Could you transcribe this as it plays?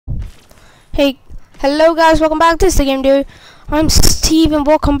Hey, hello guys, welcome back to the game dude. I'm Steve and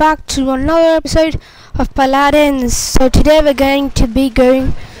welcome back to another episode of Paladins. So today we're going to be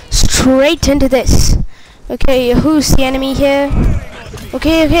going straight into this. Okay, who's the enemy here?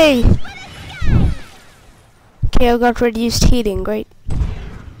 Okay, I got reduced healing, great.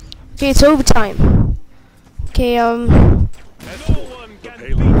 Okay, it's overtime. Okay, okay,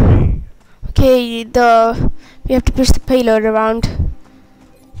 we have to push the payload around.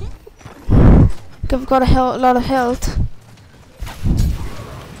 Okay, we've got a lot of health.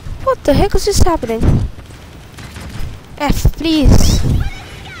 What the heck is just happening? F, please.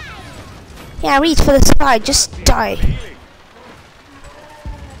 Yeah, reach for the sky, just die.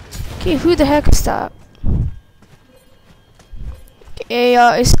 Okay, who the heck is that? Okay,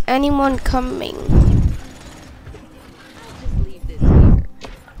 is anyone coming?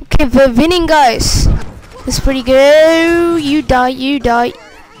 Okay, we're winning, guys. It's pretty good. You die.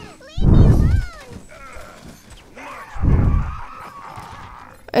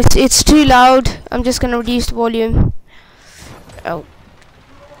 It's too loud. I'm just gonna reduce the volume. Oh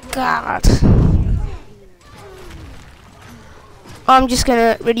God. I'm just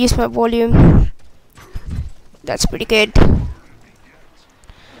gonna reduce my volume. That's pretty good.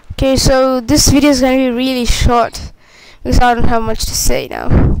 Okay, so this video is gonna be really short because I don't have much to say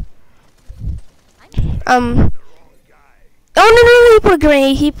now. Oh no,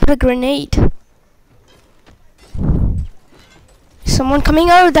 he put a grenade. Someone coming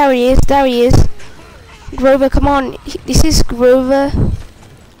out. There he is. Grover, come on. This is Grover.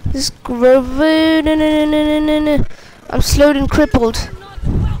 No. I'm slowed and crippled.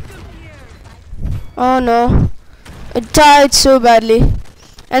 Oh no. I died so badly.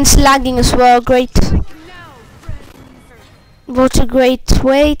 And slagging as well, great. What a great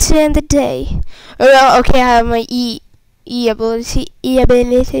way to end the day. Oh, okay, I have my E ability.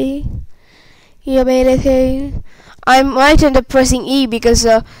 I might end up pressing E because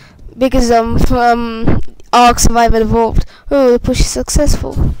Ark Survival Evolved. Oh, the push is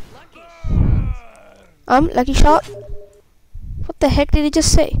successful. Lucky shot. What the heck did he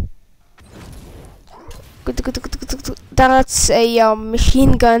just say? Good. That's a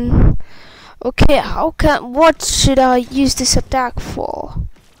machine gun. Okay, what should I use this attack for?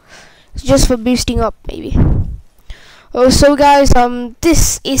 Just for boosting up, maybe. Oh, so guys,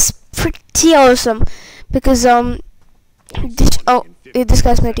 this is pretty awesome because this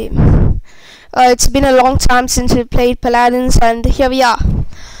guy's my team. It's been a long time since we played Paladins, and here we are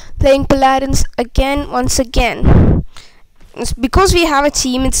playing Paladins once again. It's because we have a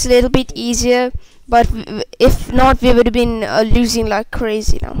team, it's a little bit easier, but if not, we would have been losing like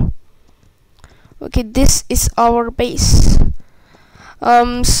crazy now. Okay, this is our base.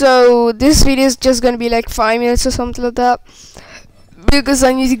 So this video is just gonna be like 5 minutes or something like that, because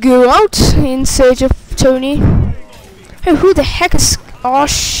I need to go out in search of Tony. Hey, who the heck is? Oh,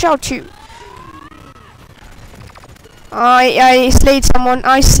 shout you! I slayed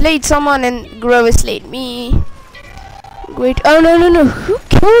someone, and Grover slayed me. Great. Oh no! Who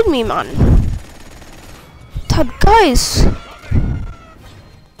killed me, man? That guys.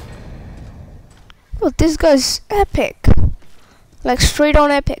 Well, this guy's epic. Like straight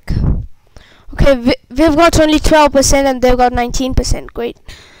on epic. Okay, we've got only 12% and they've got 19%. Great.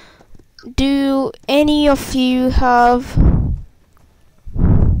 Do any of you have?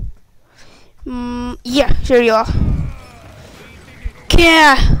 Yeah, here you are.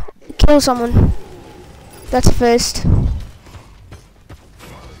 Yeah, kill someone. That's first.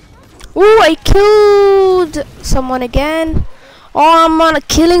 Ooh, I killed someone again. Oh, I'm on a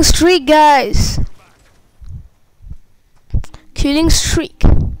killing streak, guys. Killing streak.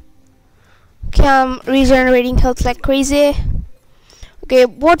 Okay, I'm regenerating health like crazy. Okay,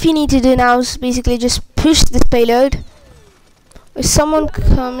 what we need to do now is basically just push this payload. Is someone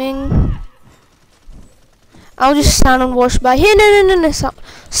coming? I'll just stand and watch by. Here, no.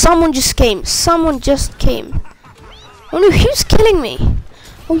 Someone just came. Oh no, who's killing me?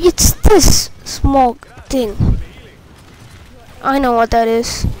 Oh, it's this small thing. I know what that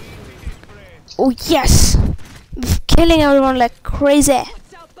is. Oh yes, killing everyone like crazy.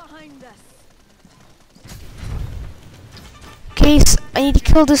 Okay, so I need to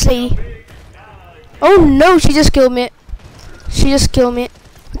kill this lady. Oh no, she just killed me.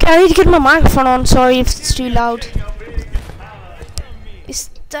 Okay, I need to get my microphone on. Sorry if it's too loud. Is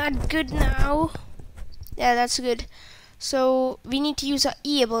that good now? Yeah, that's good. So we need to use our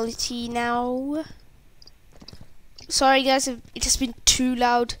E ability now. Sorry guys, if it has been too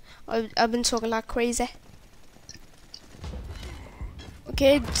loud. I've been talking like crazy.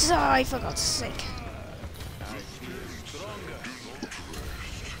 Okay, die for God's sake.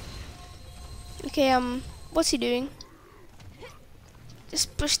 Okay, what's he doing?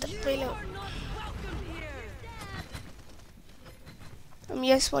 Just push the payload.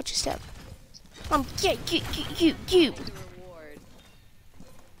 Yes, watch your step. Yeah, you.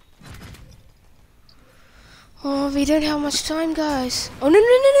 Oh, we don't have much time, guys. Oh,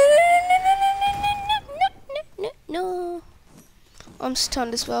 no. I'm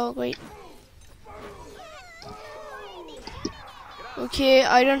stunned as well, great. Okay,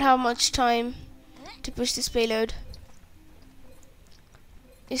 I don't have much time to push this payload.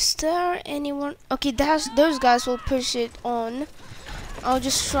 Is there anyone? Okay, those guys will push it on. I'll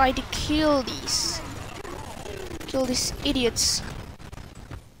just try to kill these idiots.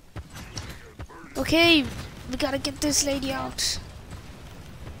 Okay, we gotta get this lady out.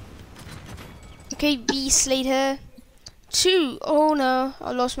 Okay, we slayed her. 2. Oh no,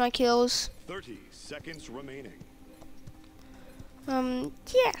 I lost my kills. 30 seconds remaining.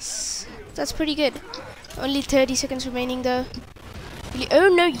 Yes, that's pretty good. Only 30 seconds remaining though. Oh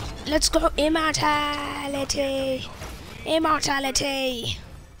no, let's go immortality. Immortality.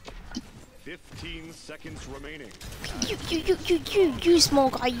 15 seconds remaining. You small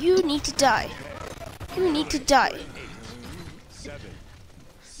guy, you need to die. You need to die. 7.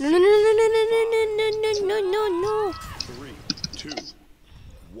 No. 3, 2,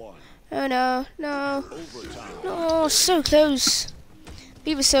 1. Oh no. No, so close.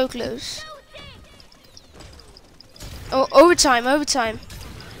 We were so close. Oh, overtime. We're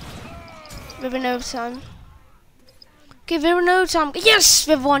in overtime. Okay, we're in overtime. Yes,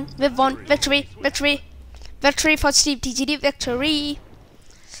 we've won. Victory for Steve TGD. Victory.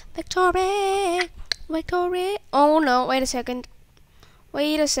 Oh no, wait a second.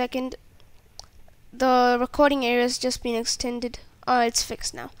 The recording area has just been extended. Oh, it's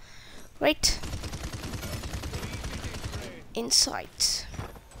fixed now. Right. Insight.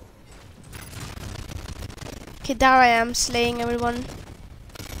 Okay, there I am, slaying everyone.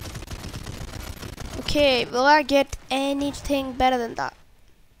 Okay, will I get anything better than that?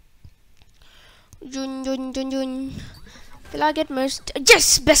 Jun. Will I get most?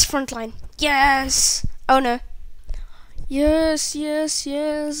 Yes, best frontline. Yes. Oh no. Yes.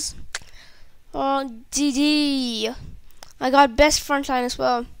 Oh, GG. I got best frontline as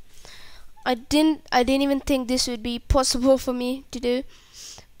well. I didn't even think this would be possible for me to do.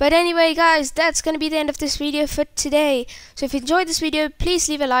 But anyway, guys, that's gonna be the end of this video for today. So if you enjoyed this video, please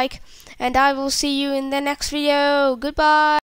leave a like, and I will see you in the next video. Goodbye.